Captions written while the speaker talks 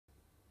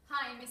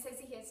Hi, Miss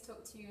Essie here to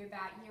talk to you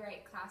about Year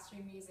 8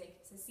 classroom music,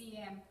 so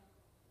CM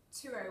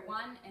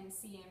 201 and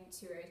CM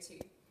 202.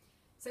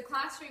 So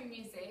classroom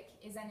music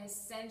is an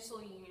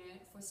essential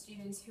unit for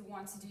students who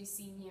want to do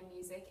senior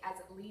music, as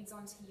it leads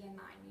on to Year 9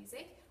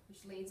 music,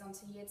 which leads on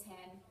to Year 10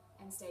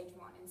 and Stage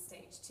 1 and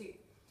Stage 2.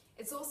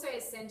 It's also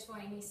essential for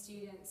any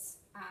students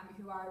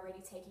who are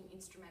already taking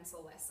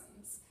instrumental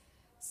lessons.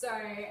 So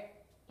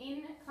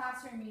in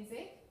classroom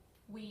music,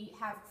 we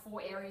have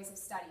 4 areas of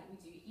study.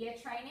 We do ear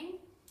training,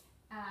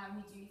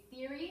 we do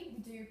theory,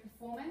 we do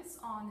performance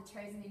on the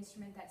chosen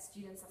instrument that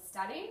students are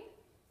studying,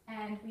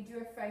 and we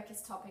do a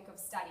focus topic of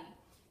study.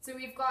 So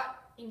we've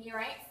got, in Year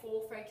 8,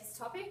 4 focus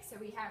topics. So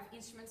we have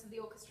instruments of the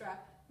orchestra,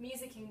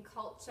 music and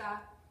culture,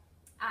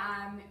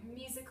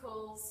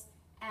 musicals,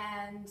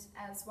 and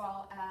as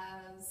well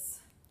as,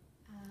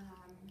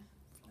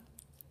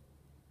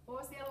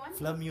 what was the other one?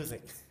 Film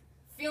music.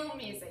 Film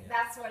music,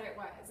 that's what it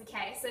was.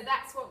 Okay, so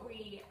that's what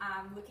we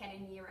look at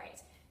in Year 8.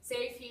 So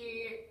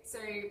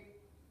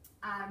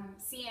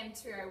CM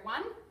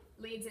 201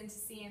 leads into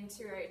CM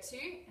 202,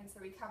 and so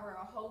we cover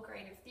a whole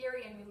grade of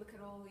theory and we look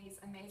at all these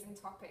amazing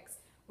topics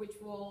which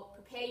will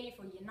prepare you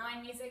for Year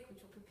 9 music,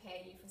 which will prepare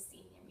you for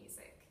senior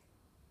music.